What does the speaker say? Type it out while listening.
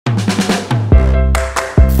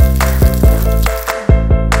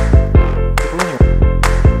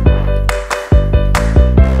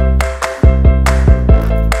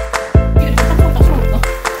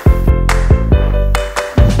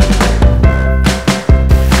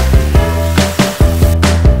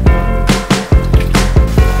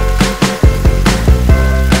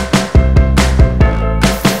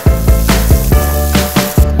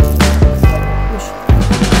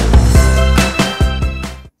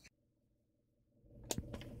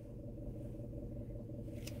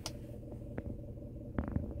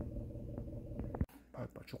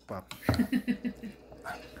죽밥.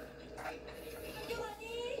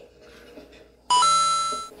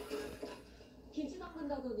 김치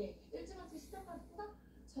담근다더니 일찍 아침 시장 갔구나?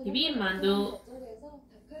 비빔만두.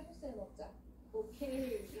 먹자.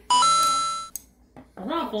 오케이.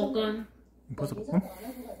 볶음. 버섯볶음?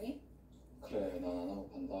 그래, 난 안 하고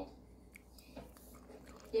간다.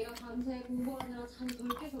 얘가 밤새 공부하느라 잠이 덜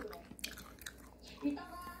깨서 그래. 이따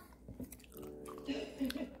봐.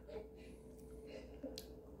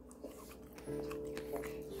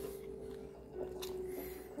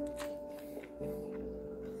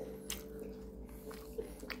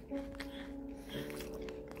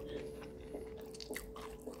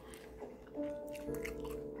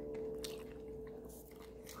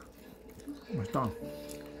 맛있다.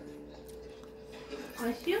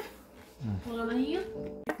 맛있어요? 먹어봐요?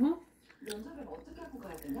 응? 면접을 어떻게 하고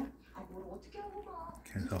가야 되냐? 뭘 어떻게 하고 가?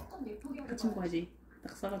 그래서 같이 먹어야지.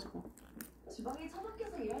 딱 싸가지고. 주방에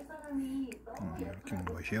처박혀서 일할 사람이 너무 이렇게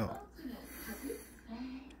먹으시오.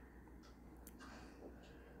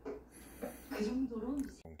 그 정도로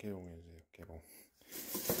개봉해주세요. 개봉.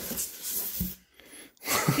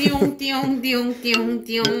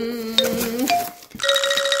 띠용띠용띠용띠용띠용.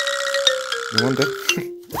 영어인데?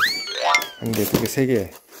 한 개, 두 개, 세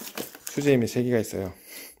개. 수제임이 세 개가 있어요.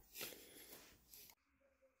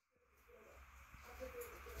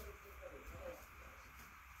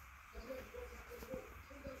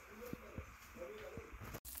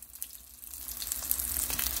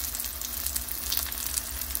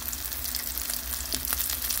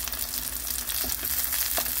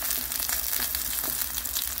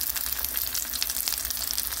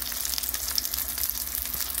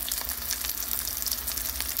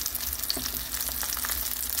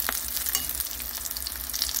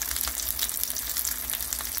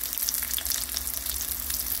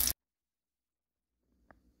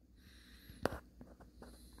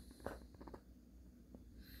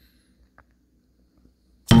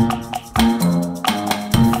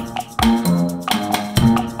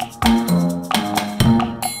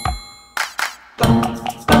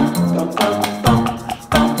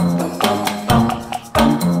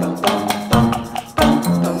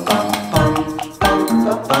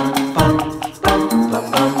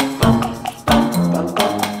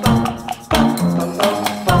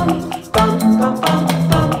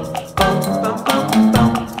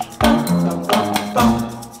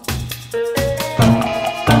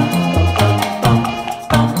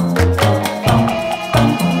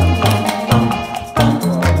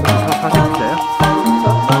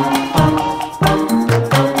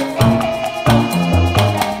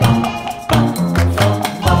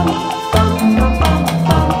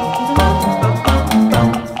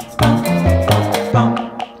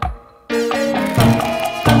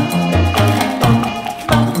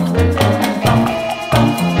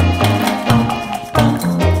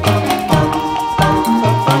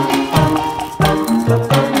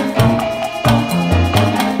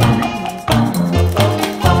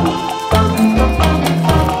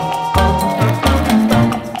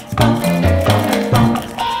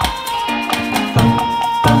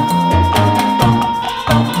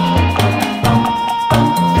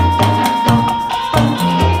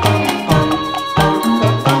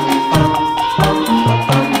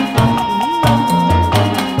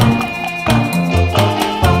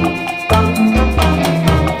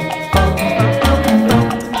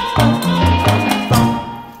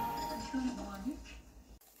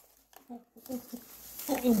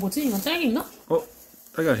 이거 뭐지? 이거 딸기인가?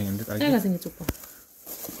 딸기가 생겼는데, 딸기? 딸기가 생겼죠, 오빠.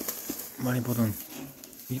 많이 보던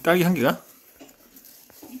이 딸기 한 개가?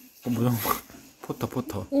 뭐야?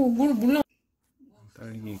 포터. 몰라.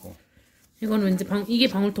 딸기고. 이거는 왠지 이게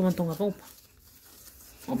방울토마토인가 봐, 오빠.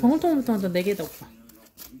 방울토마토한테 4개다, 오빠.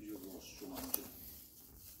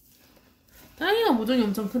 딸기가 모종이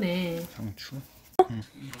엄청 크네. 상추.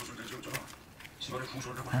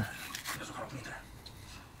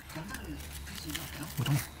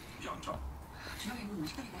 우동. 준영이는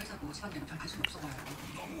식당이고 회사고 집안일은 별 관심 없어봐요.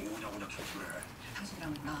 너무 오냐오냐 켜주래.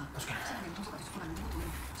 당신이랑 나 시간에 동서까지 접근하는 것도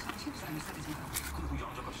시간 시급 사람이 있어야 되잖아요. 그리고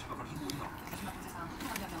양자까지 생각할 힘도 있나? 요즘 같은 세상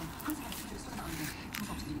통하려면 한 사람의 수준이 쏟아나오는데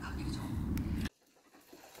동서 없이 되니까 하는 얘기죠.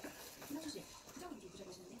 김남주 씨, 부장님 좀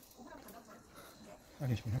부셔보시는데 오늘하고 간다고 전했어요.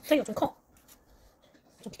 알겠습니다. 딸기가 좀 커.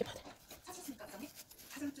 좀 깊게 봐야 돼. 찾았습니까, 부장님?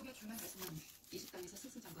 사장 쪽에 줄만 있으면 이 식당에서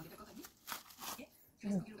슬슬 장구하게 될 것 같니? 예?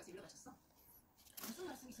 그래서 거기로 가서 일러 가셨어? 무슨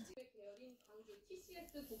말씀이신지. 계열인 광주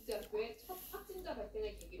TCS 국제학교의 첫 확진자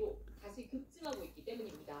발생을 계기로 다시 급증하고 있기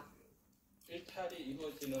때문입니다. 일탈이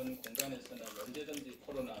이루어지는 공간에서는 언제든지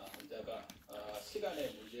코로나 환자가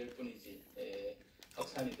시간의 문제일 뿐이지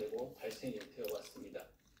확산이 되고 발생이 되어 왔습니다.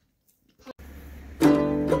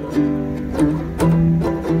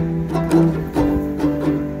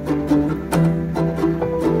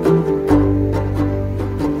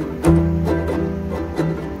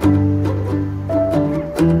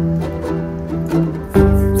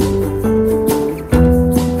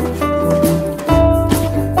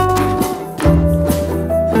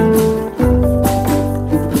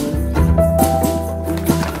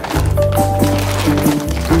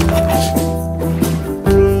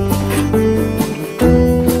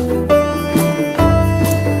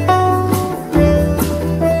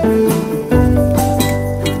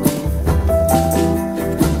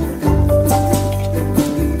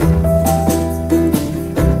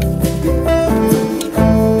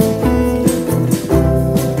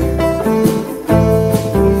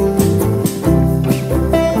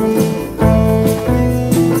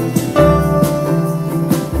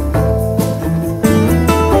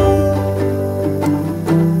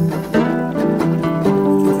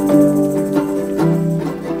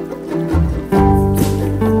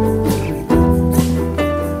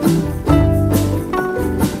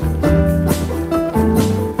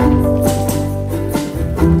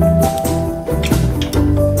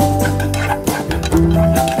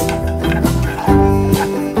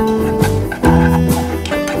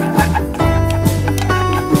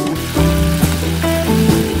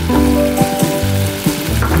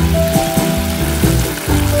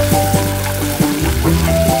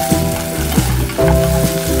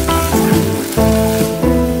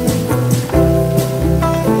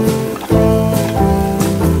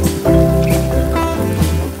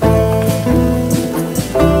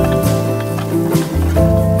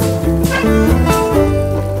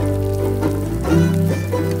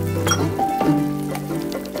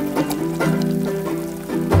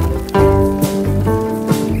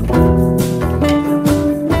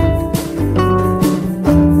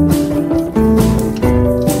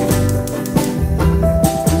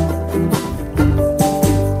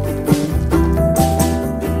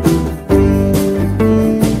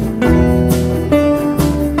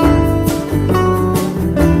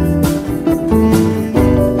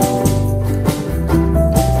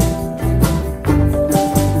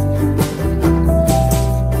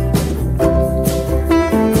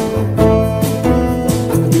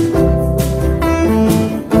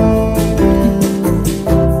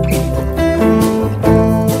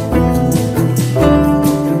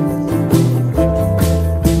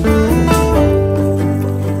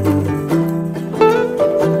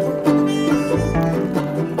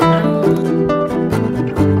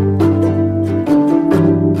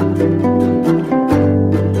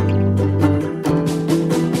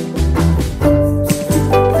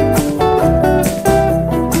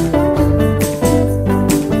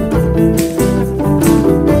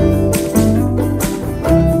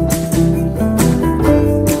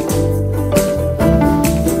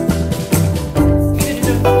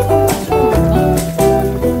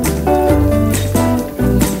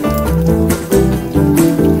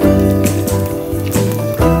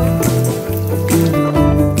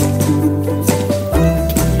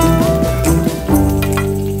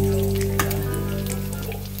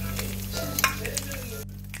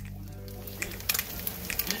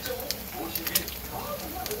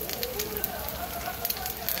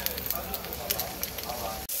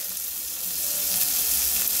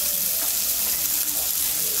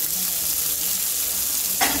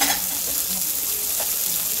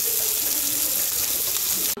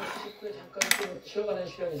 치워가는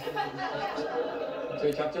시간이 있어요.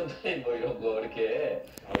 저희 작전 타임 뭐 이런 거 이렇게.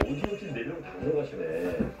 오징어 팀 4명 다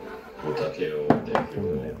들어가시네. 부탁해요. 네,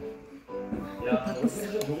 그러네요. 야, 너무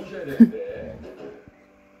컨디션 좋으셔야 되는데.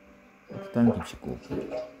 일단 김치국.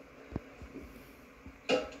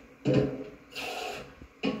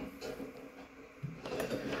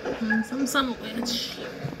 쌈 싸 먹어야지.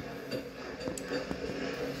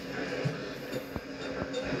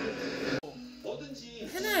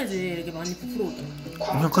 해놔야지 이렇게 많이 부풀어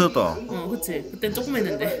오더라. 엄청 커졌다. 그치? 그땐 조금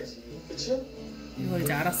했는데 이걸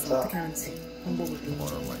이제 알았어. 어떻게 하는지 방법을.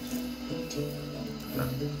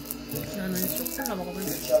 나는 쑥 잘라 먹어볼래.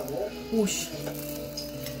 오씨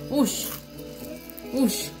오씨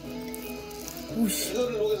오씨 오씨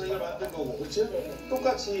이거를 녹여서 이걸 만든 거고, 그치?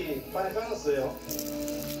 똑같이 판에 깔았어요.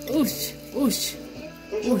 오씨 오씨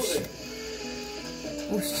그렇게 오씨 해보세요.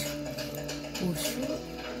 오씨 오씨.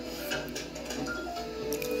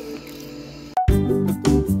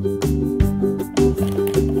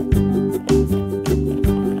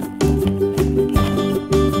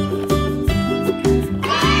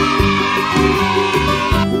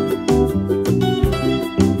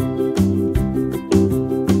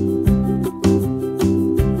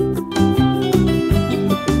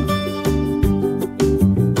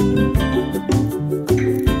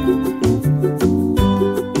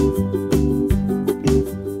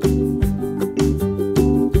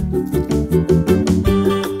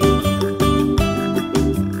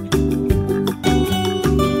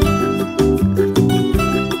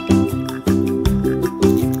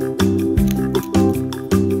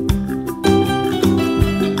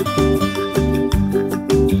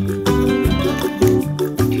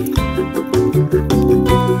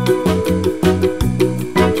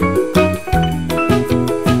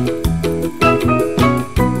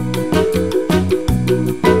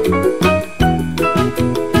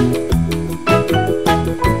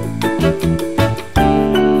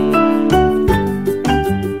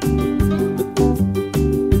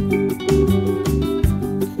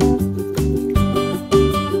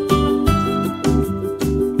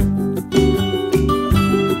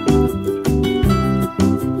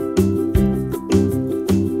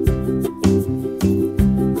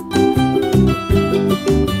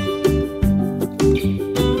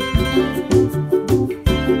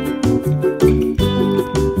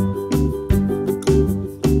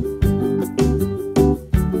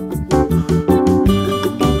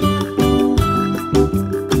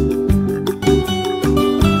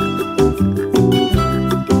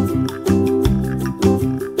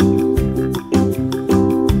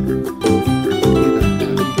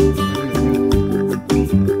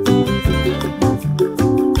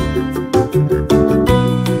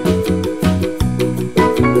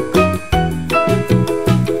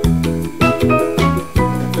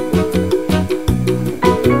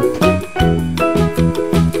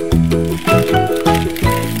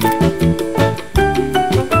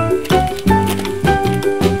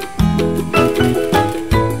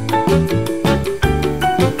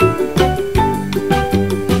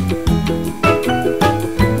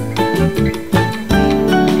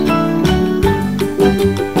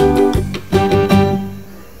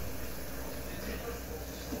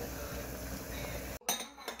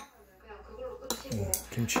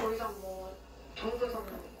 김치. 더 이상 뭐 정부에서는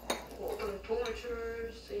뭐 어떤 도움을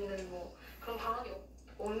줄 수 있는 뭐 그런 방안이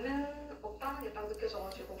없다는 게 딱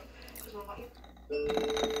느껴져가지고 그래서 뭔가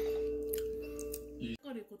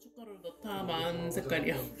색깔이 고춧가루를 넣다 만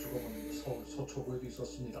색깔이야. 죽어본 서울 서초구에도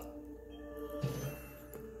있었습니다.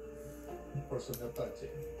 벌써 몇 달째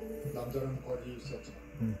남자는 거리에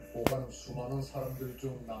있었지만 오가는 수많은 사람들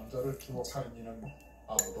중 남자를 주목하는 이는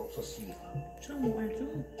아무도 없었습니다. 처음 먹어야죠.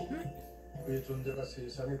 그의 존재가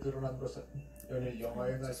세상에 드러난 것은 연일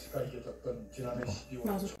영화의 날씨가 이어졌던 지난해 12월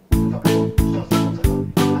나도. 초.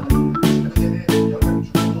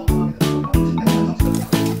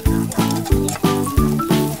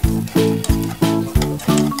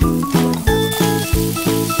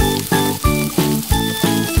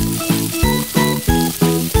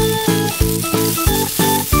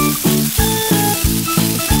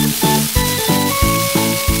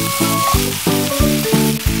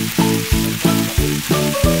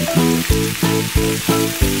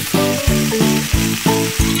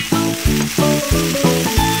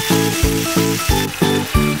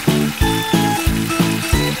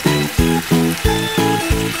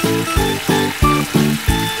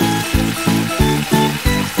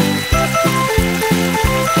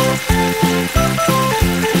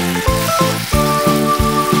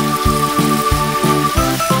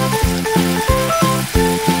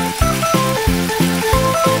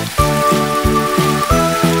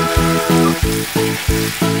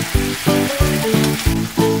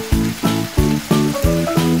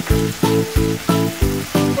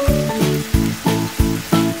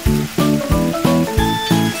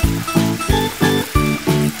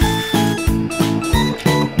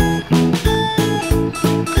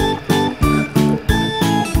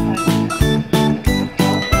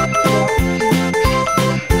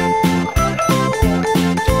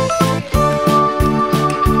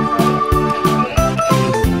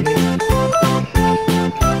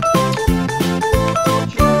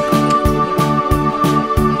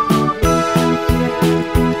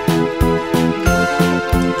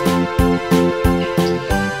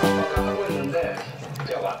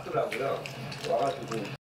 왔더라고요. 와가지고